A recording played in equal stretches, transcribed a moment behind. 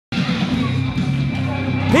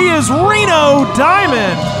He is Reno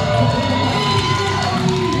Diamond.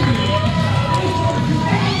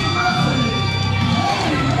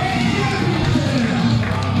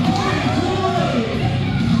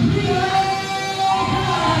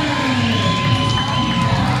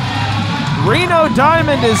 Reno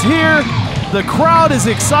Diamond is here. The crowd is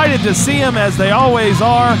excited to see him, as they always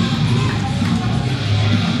are.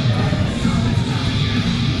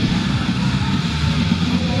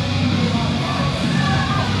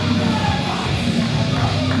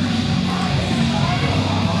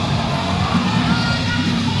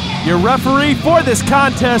 Your referee for this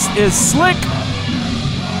contest is Slick.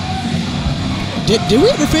 Did we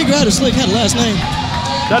ever figure out if Slick had a last name?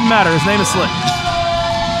 Doesn't matter, his name is Slick.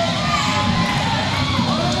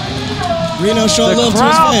 Reno showing love to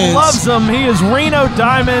his fans. The crowd loves him. He is Reno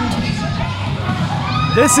Diamond.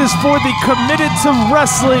 This is for the Committed to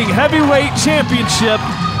Wrestling Heavyweight Championship.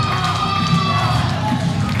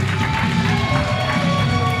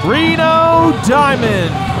 Reno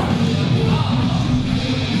Diamond.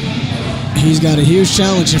 He's got a huge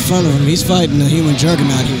challenge in front of him. He's fighting a human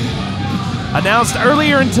juggernaut here. Announced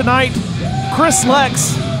earlier in tonight, Chris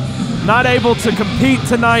Lex not able to compete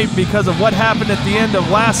tonight because of what happened at the end of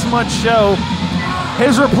last month's show.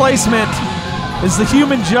 His replacement is the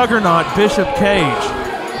human juggernaut, Bishop Kage.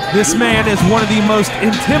 This man is one of the most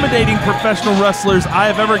intimidating professional wrestlers I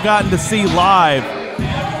have ever gotten to see live.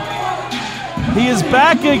 He is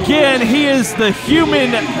back again. He is the human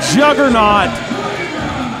juggernaut,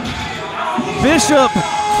 Bishop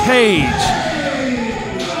Kage.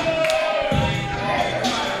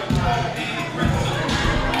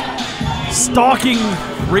 Stalking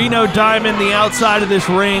Reno Diamond the outside of this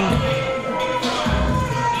ring.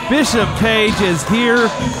 Bishop Kage is here,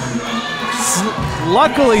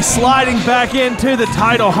 luckily sliding back into the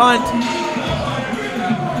title hunt.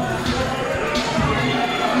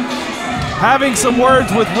 Having some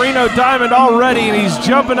words with Reno Diamond already, and he's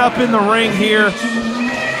jumping up in the ring here.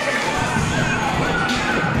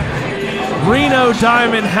 Reno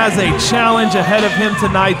Diamond has a challenge ahead of him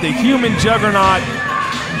tonight, the human juggernaut,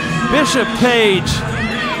 Bishop Kage.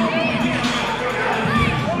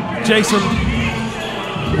 Jason,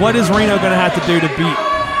 what is Reno going to have to do to beat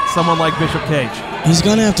someone like Bishop Kage? He's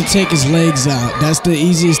going to have to take his legs out. That's the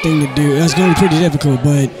easiest thing to do. That's going to be pretty difficult,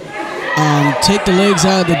 but take the legs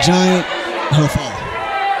out of the giant, he'll fall.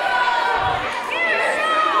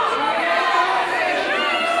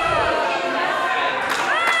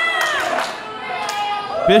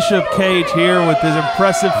 Bishop Kage here with his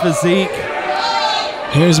impressive physique.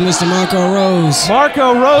 Here's Mr. Marco Rose.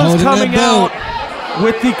 Marco Rose coming out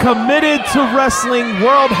with the Committed to Wrestling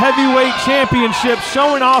World Heavyweight Championship,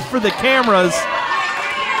 showing off for the cameras.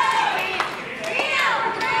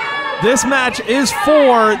 This match is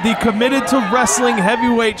for the Committed to Wrestling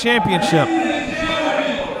Heavyweight Championship.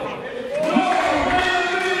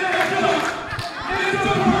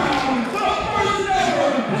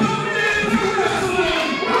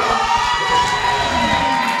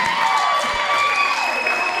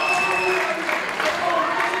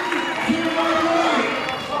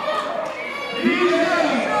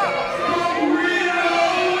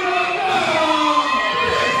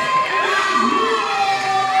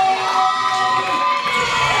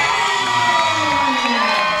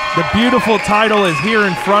 The beautiful title is here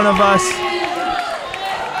in front of us.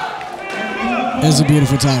 It's a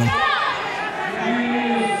beautiful title.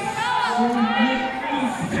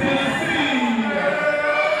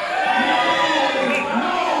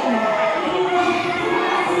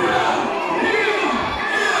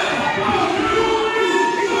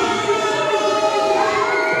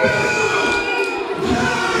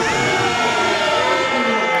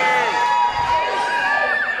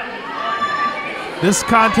 This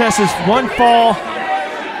contest is one fall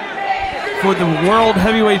for the World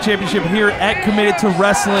Heavyweight Championship here at Committed to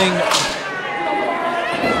Wrestling.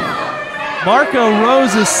 Marco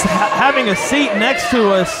Rose is having a seat next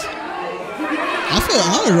to us. I feel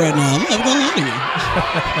honored right now. I'm never going to lie to you.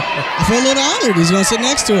 I feel a little honored he's going to sit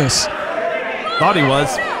next to us. Thought he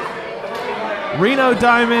was. Reno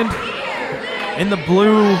Diamond in the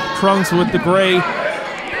blue trunks with the gray.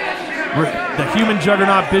 The human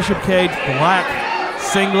juggernaut, Bishop Kage, black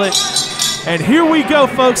singlet. And here we go,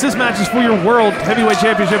 folks. This match is for your World Heavyweight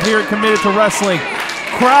Championship here at Committed to Wrestling.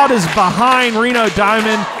 Crowd is behind Reno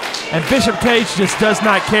Diamond, and Bishop Kage just does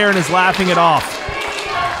not care and is laughing it off.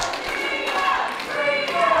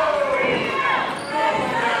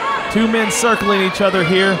 Two men circling each other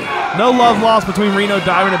here. No love lost between Reno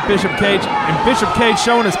Diamond and Bishop Kage. And Bishop Kage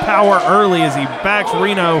showing his power early as he backs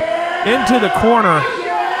Reno into the corner.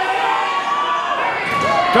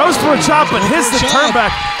 Goes for a chop, but hits the turn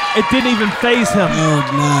back. It didn't even phase him. No, it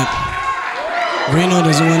did not. Reno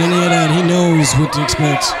doesn't want any of that. He knows what to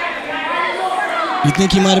expect. You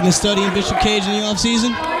think he might have been studying Bishop Kage in the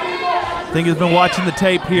offseason? I think he's been watching the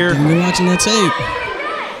tape here. He's been watching that tape.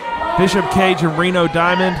 Bishop Kage and Reno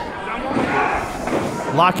Diamond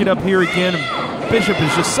lock it up here again. Bishop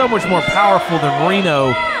is just so much more powerful than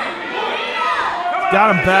Reno.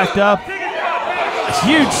 Got him backed up. A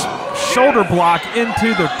huge shoulder block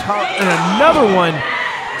into the top, and another one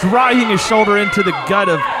driving his shoulder into the gut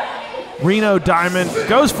of Reno Diamond.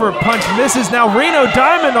 Goes for a punch, misses. Now Reno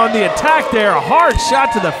Diamond on the attack there. A hard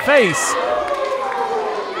shot to the face.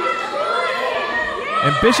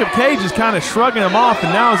 And Bishop Kage is kind of shrugging him off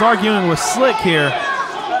and now is arguing with Slick here.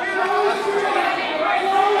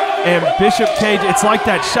 And Bishop Kage, it's like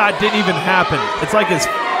that shot didn't even happen. It's like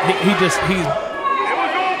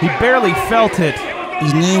he barely felt it.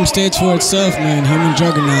 His name states for itself, man. Human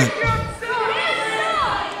juggernaut.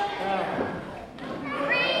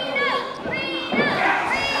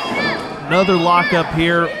 Another lockup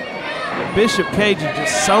here. Bishop Kage is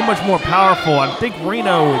just so much more powerful. I think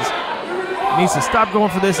Reno needs to stop going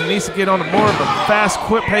for this and needs to get on more of a fast,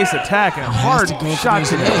 quick-paced attack and a hard shot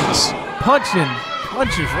to the legs.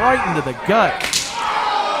 Punches right into the gut.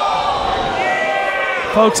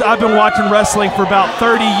 Folks, I've been watching wrestling for about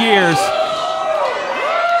 30 years.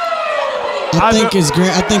 I think his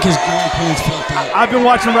grandparents felt that. I've been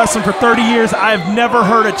watching wrestling for 30 years. I've never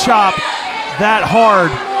heard a chop that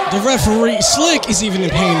hard. The referee, Slick, is even in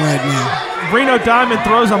pain right now. Reno Diamond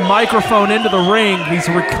throws a microphone into the ring.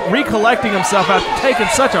 He's recollecting himself after taking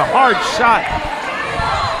such a hard shot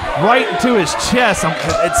right into his chest.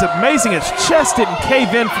 It's amazing his chest didn't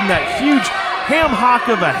cave in from that huge ham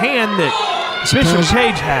hock of a hand that Bishop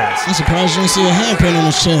Kage has. I'm surprised you don't see a handprint on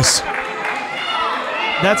his chest.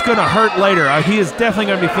 That's going to hurt later. He is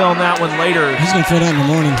definitely going to be feeling that one later. He's going to feel that in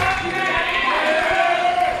the morning.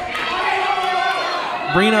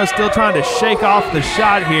 Reno still trying to shake off the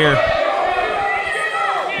shot here.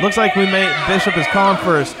 Looks like Bishop is calling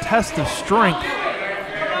for his test of strength.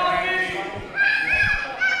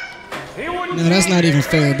 No, that's not even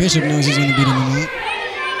fair. Bishop knows he's going to beat him in that.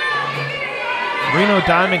 Reno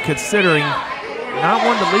Diamond considering not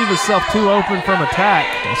wanting to leave himself too open from attack.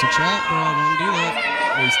 That's a trap, bro. Don't do that.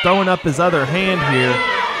 He's throwing up his other hand here.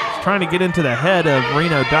 He's trying to get into the head of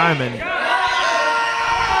Reno Diamond.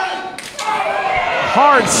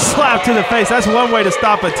 Hard slap to the face. That's one way to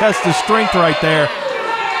stop a test of strength right there.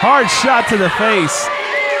 Hard shot to the face.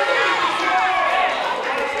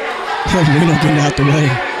 Reno getting out the way.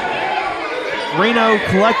 Reno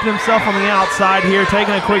collecting himself on the outside here,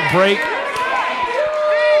 taking a quick break.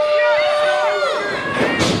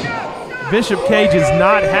 Bishop Kage is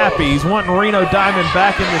not happy. He's wanting Reno Diamond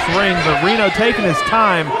back in this ring, but Reno taking his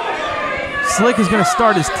time. Slick is going to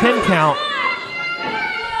start his 10 count.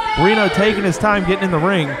 Reno taking his time getting in the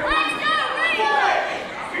ring.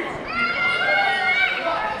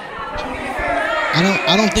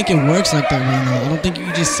 I don't think it works like that, Reno. I don't think you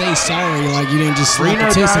can just say sorry like you didn't just slap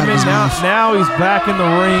the taste out of his mouth. Now he's back in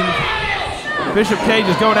the ring. Bishop Kage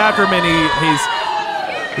is going after him, and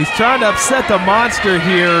he's trying to upset the monster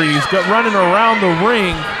here. He's running around the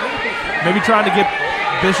ring, maybe trying to get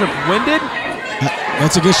Bishop winded.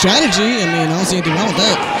 That's a good strategy. I mean, I don't see anything wrong with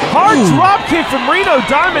that. Hard drop kick from Reno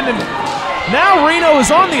Diamond, and now Reno is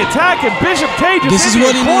on the attack, and Bishop Kage is This is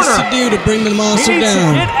what he needs to do to bring the monster down. He needs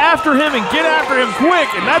to get after him and get after him quick,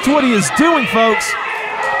 and that's what he is doing, folks.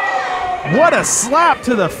 What a slap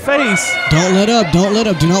to the face. Don't let up. Don't let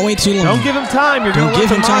up. Do not wait too long. Don't give him time. You're going to let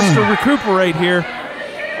the monster recuperate here.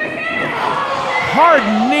 Hard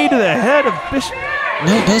knee to the head of Bishop.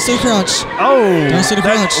 No, don't say crouch. Oh, don't say the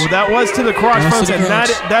crotch. That was to the crotch, folks, and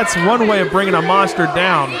that's one way of bringing a monster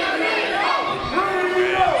down.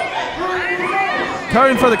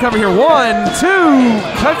 Covering for the cover here. 1, 2.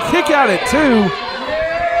 Kick out at 2.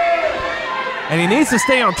 And he needs to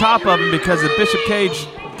stay on top of him because if Bishop Kage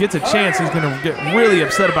gets a chance, he's going to get really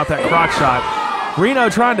upset about that crotch shot. Reno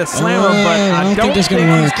trying to slam him, but I don't think he's going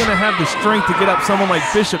to have the strength to get up someone like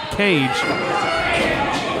Bishop Kage.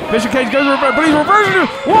 Bishop Kage goes reverse, but he's reversing it.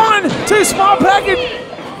 1, 2, small package.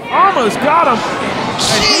 Almost got him.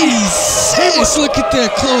 Jesus, look at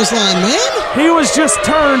that clothesline, man. He was just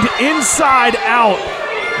turned inside out.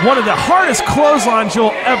 One of the hardest clotheslines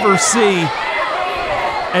you'll ever see.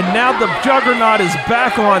 And now the Juggernaut is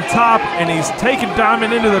back on top, and he's taking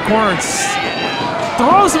Diamond into the corner and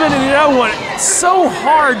throws him into the other one so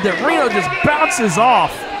hard that Reno just bounces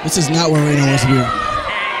off. This is not where Reno wants to be.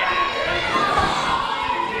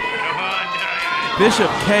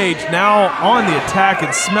 Bishop Kage now on the attack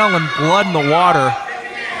and smelling blood in the water.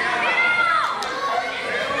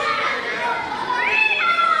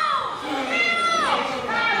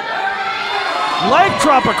 Leg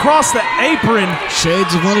drop across the apron.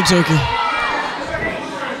 Shades of Undertaker.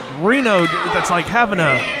 Reno, that's like having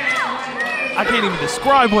a, I can't even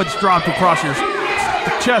describe what's dropped across your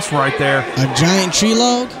chest right there. A giant tree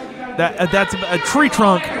log? That's a tree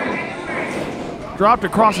trunk dropped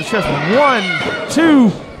across his chest. 1,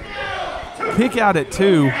 2. Kick out at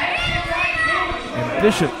 2. And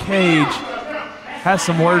Bishop Kage has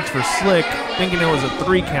some words for Slick, thinking it was a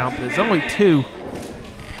 3 count, but it's only 2.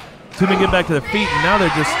 To get back to the feet, and now they're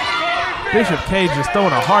just, Bishop Kage just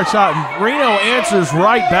throwing a hard shot, and Reno answers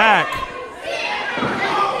right back.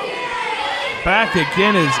 Back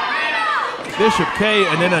again is Bishop Kage,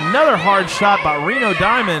 and then another hard shot by Reno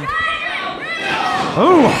Diamond.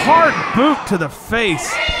 Ooh, hard boot to the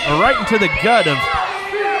face, or right into the gut of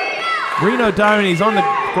Reno Diamond. He's on the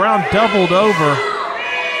ground doubled over.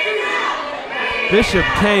 Bishop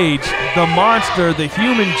Kage, the monster, the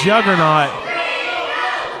human juggernaut,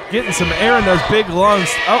 getting some air in those big lungs.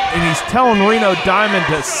 Oh, and he's telling Reno Diamond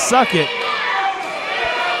to suck it.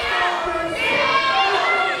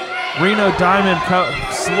 Reno Diamond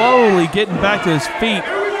slowly getting back to his feet.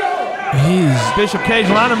 Bishop Kage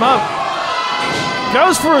line him up.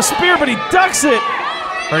 Goes for a spear, but he ducks it.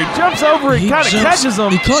 Or he jumps over it, kind of catches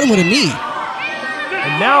him. He caught him with a knee.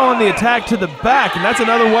 And now on the attack to the back, and that's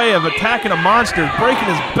another way of attacking a monster, breaking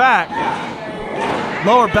his back.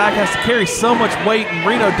 Lower back has to carry so much weight, and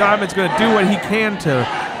Reno Diamond's going to do what he can to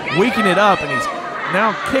weaken it up, and he's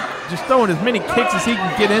now just throwing as many kicks as he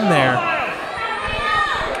can get in there.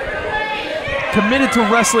 Committed to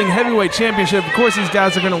Wrestling Heavyweight Championship. Of course, these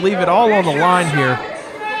guys are going to leave it all on the line here.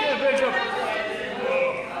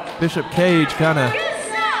 Bishop Kage kind of,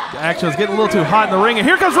 action is getting a little too hot in the ring, and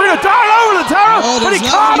here comes Reno Diamond over the tower, but he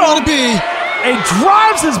caught him, and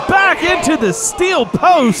drives his back into the steel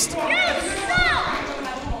post.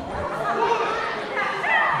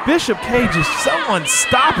 Bishop Kage is so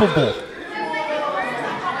unstoppable.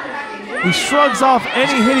 He shrugs off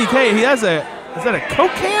any hit he can. He has a, is that a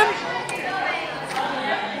Coke can?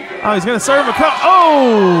 Oh, he's gonna serve a Coke.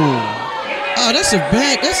 Oh! Oh, that's a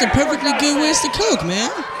perfectly good waste of Coke,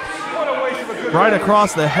 man. Right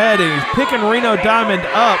across the head, and he's picking Reno Diamond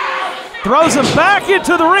up. Throws him back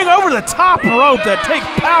into the ring over the top rope. That takes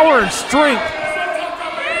power and strength.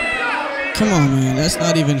 Come on, man, that's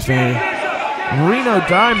not even fair. Reno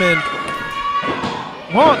Diamond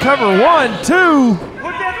won't cover 1, 2.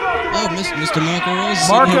 Oh, Mr. Marco Rose.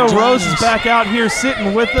 Marco Rose is back out here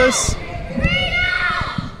sitting with us.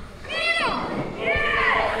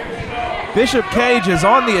 Bishop Kage is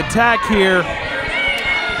on the attack here,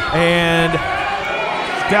 and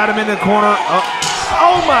got him in the corner.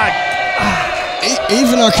 Oh my!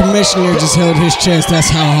 Even our commissioner just held his chest. That's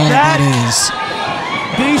how hard that is.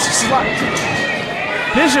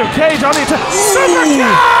 Bishop Kage on the attack.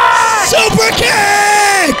 Super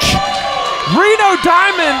kick! Reno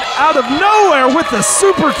Diamond out of nowhere with the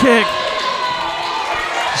super kick.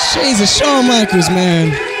 Shades of Shawn Michaels,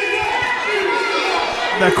 man.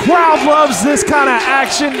 The crowd loves this kind of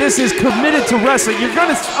action. This is Committed to Wrestling. You're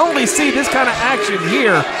going to only see this kind of action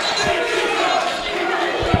here.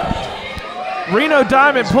 Reno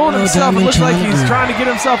Diamond pulling himself. It looks like he's trying to get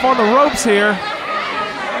himself on the ropes here.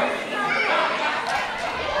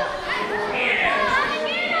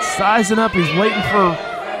 Sizing up. He's waiting for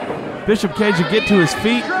Bishop Kage to get to his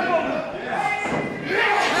feet.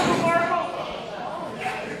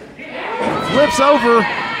 Flips over.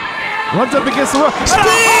 Runs up against the rope. Spear!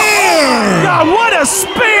 God, what a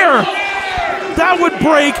spear! That would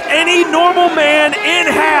break any normal man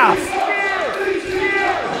in half.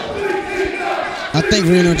 I think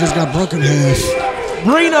Reno just got broken half.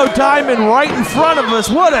 Reno Diamond right in front of us.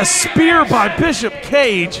 What a spear by Bishop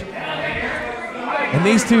Kage. And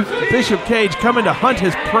these two, Bishop Kage coming to hunt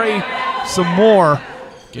his prey some more.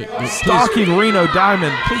 Stalking Reno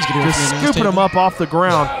Diamond. Just scooping him up off the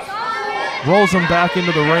ground. Rolls him back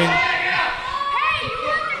into the ring.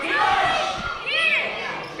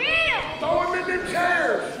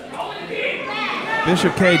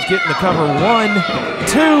 Bishop Kage getting the cover. 1,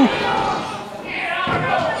 2.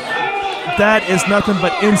 That is nothing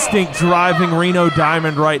but instinct driving Reno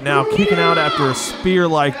Diamond right now. Kicking out after a spear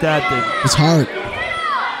like that. It's heart.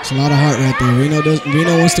 It's a lot of heart right there.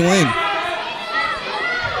 Reno wants to win.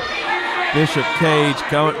 Bishop Kage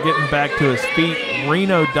getting back to his feet.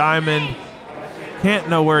 Reno Diamond can't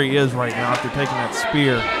know where he is right now after taking that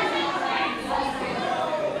spear.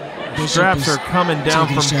 The straps are coming down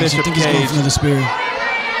from Bishop Kage. He's going for another spear.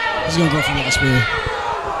 He's going to go for another spear.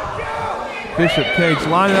 Bishop Kage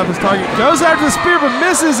lining up his target. Goes after the spear but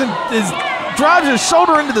misses and drives his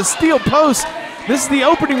shoulder into the steel post. This is the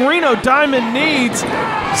opening Reno Diamond needs.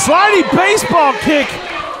 Sliding baseball kick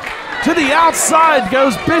to the outside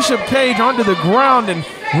goes Bishop Kage onto the ground, and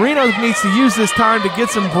Reno needs to use this time to get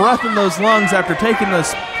some breath in those lungs after taking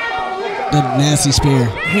this. The nasty spear.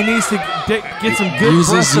 He needs to get some good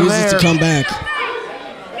breath in there. Use it to come back.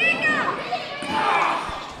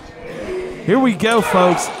 Here we go,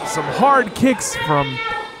 folks. Some hard kicks from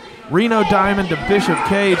Reno Diamond to Bishop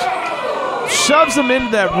Kage. Shoves him into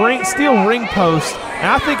that steel ring post. And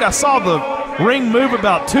I think I saw the ring move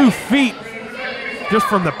about 2 feet just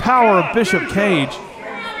from the power of Bishop Kage.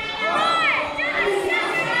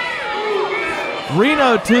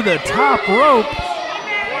 Reno to the top rope.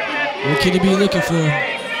 What could he be looking for?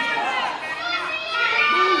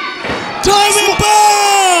 Diamond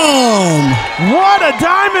bomb! What a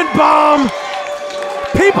diamond bomb!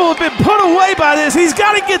 People have been put away by this. He's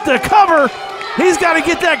got to get the cover. He's got to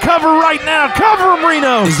get that cover right now. Cover him,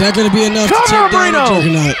 Reno. Is that going to be enough cover to take down the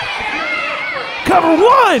Juggernaut? Cover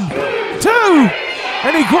 1, 2,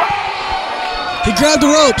 and he grabbed the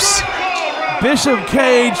ropes. Bishop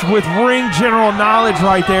Kage with ring general knowledge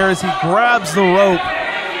right there as he grabs the rope.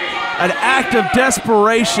 An act of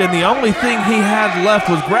desperation. The only thing he had left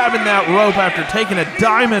was grabbing that rope after taking a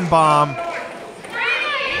diamond bomb.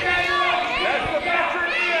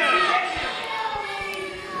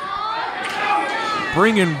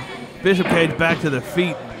 Bringing Bishop Kage back to the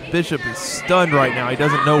feet. Bishop is stunned right now. He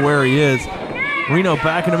doesn't know where he is. Reno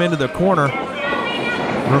backing him into the corner.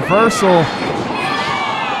 Reversal.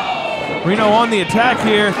 Reno on the attack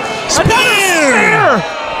here. Another spear!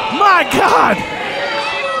 My God!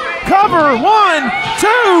 Cover 1,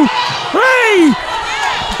 2, 3.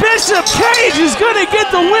 Bishop Kage is going to get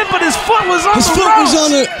the win, but his foot was on the ropes.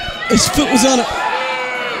 His foot was on it.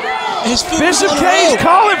 Bishop Kage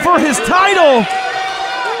calling for his title.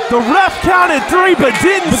 The ref counted 3, but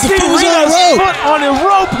didn't see Reno's foot on a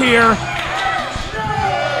rope here.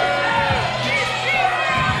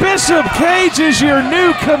 Bishop Kage is your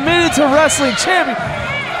new Committed to Wrestling champion.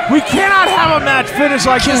 We cannot have a match finish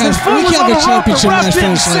like this. His foot was on the rope. The ref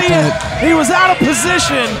didn't see it. He was out of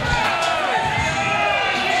position.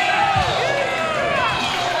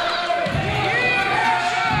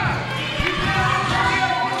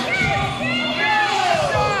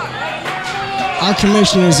 Our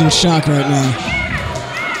commissioner is in shock right now.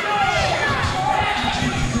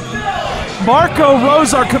 Marco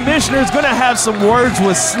Rose, our commissioner, is going to have some words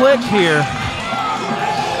with Slick here.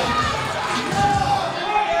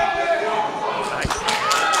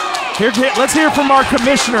 Let's hear from our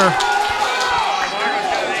commissioner.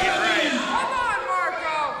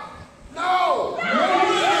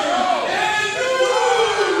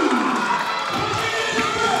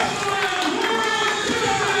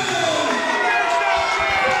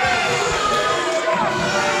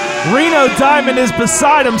 Reno Diamond is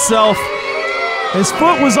beside himself. His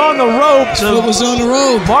foot was on the rope. His foot was on the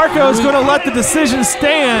rope. Marco's going to let the decision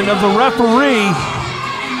stand of the referee.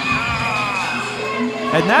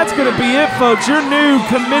 And that's going to be it, folks. Your new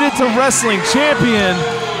Committed to Wrestling champion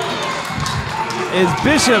is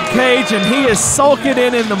Bishop Kage, and he is sulking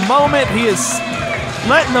in the moment. He is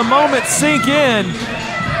letting the moment sink in.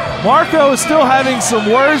 Marco is still having some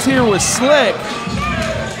words here with Slick.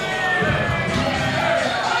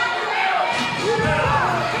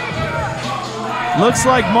 Looks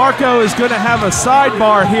like Marco is going to have a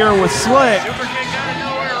sidebar here with Slick.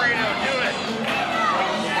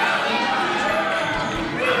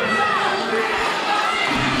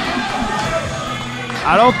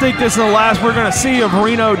 I don't think this is the last we're going to see of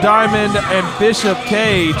Reno Diamond and Bishop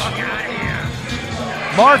Kage.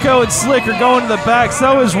 Marco and Slick are going to the back,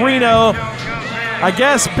 so is Reno. I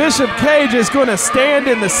guess Bishop Kage is going to stand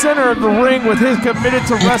in the center of the ring with his Committed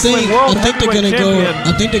to Wrestling World Heavyweight Champion.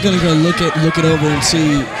 I think they're going to go look it over and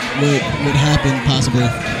see what happened, possibly.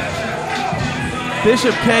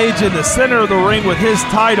 Bishop Kage in the center of the ring with his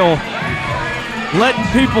title, letting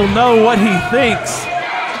people know what he thinks.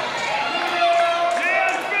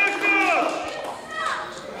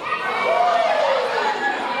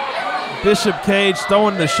 Bishop Kage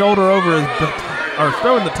throwing the title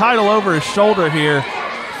over his shoulder here.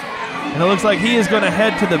 And it looks like he is going to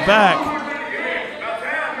head to the back.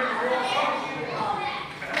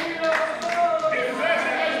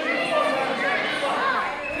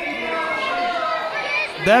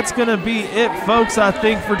 That's going to be it, folks, I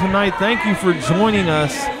think, for tonight. Thank you for joining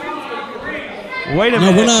us. Wait a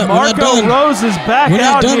minute. Marco Rose is back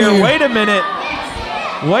out here. Wait a minute.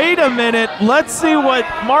 Wait a minute. Let's see what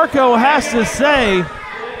Marco has to say.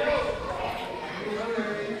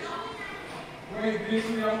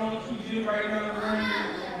 Basically, I want you to get right now in the ring,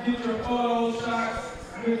 get your photo shots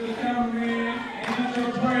with the cameraman, and get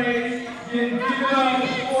your praise. Give it up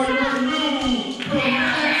for your new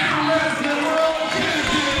Professional Wrestling World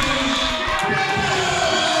Champion.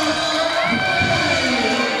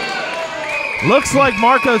 Looks like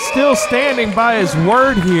Marco's still standing by his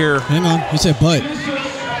word here. Hang on, he said but. As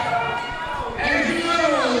you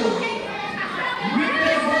know, with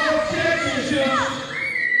that World Championship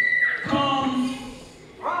comes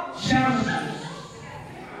challenges.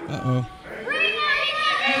 Uh-oh.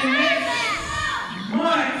 And next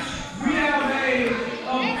month, we have a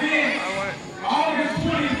event, August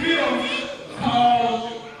 25th,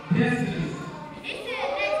 called Destiny.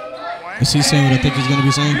 Is he saying what I think he's going to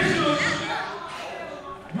be saying?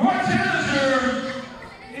 Your challenger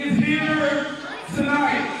is here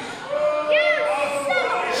tonight.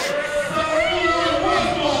 So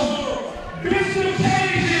welcome Bishop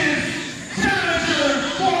Kage's challenger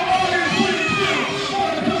for August 25th for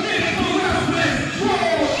the Professional Wrestling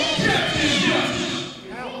World Championship.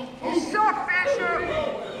 You suck, Bishop!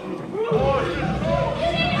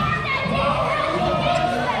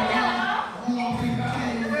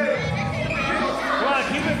 Come on,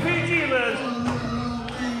 keep it PG, Liz.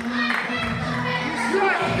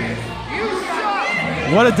 You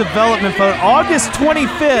suck! What a development for August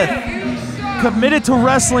 25th. Committed to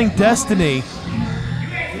Wrestling Destiny.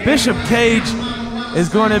 Bishop Kage is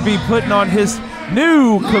going to be putting on his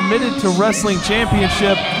new Committed to Wrestling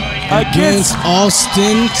Championship Against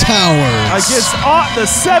Austin Towers. against the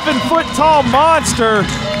 7-foot-tall monster,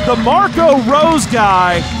 the Marco Rose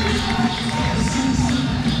guy.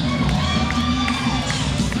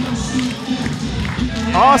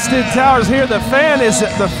 Austin Towers here. The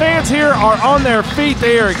fans here are on their feet.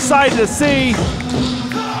 They are excited to see.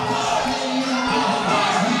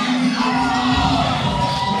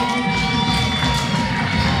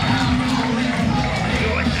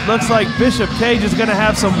 Looks like Bishop Kage is going to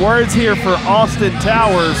have some words here for Austin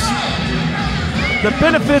Towers. The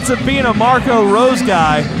benefits of being a Marco Rose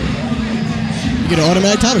guy. You get an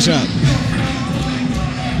automatic title shot.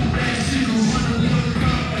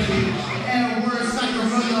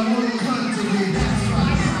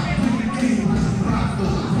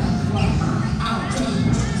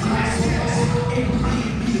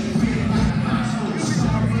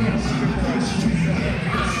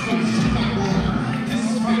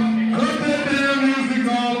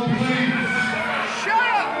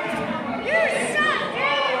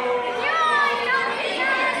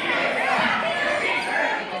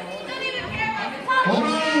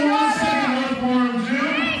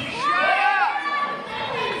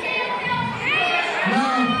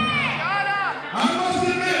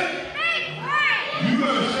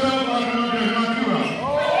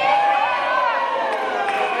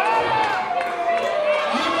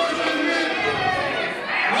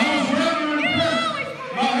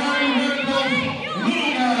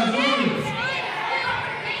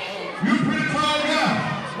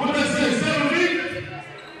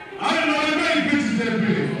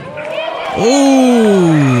 Ooh,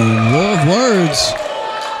 war of words.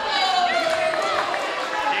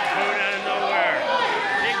 Big boot out of nowhere.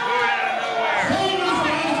 Big boot out of nowhere.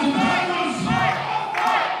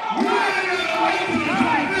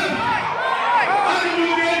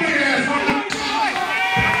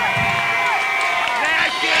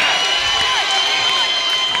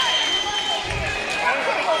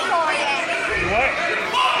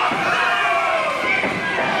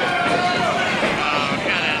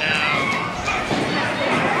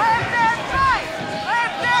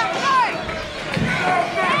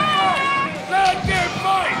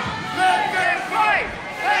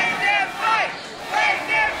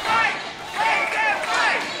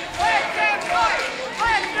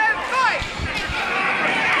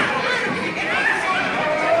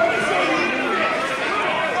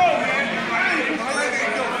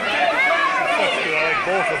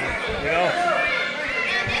 Both of them, you know?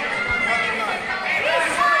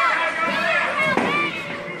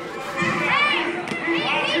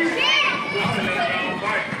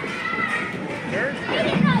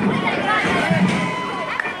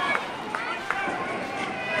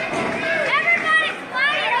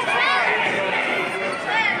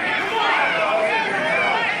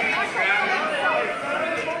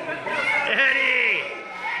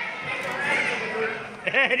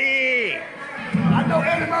 Eddie! I know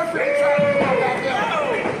Eddie Murphy ain't trying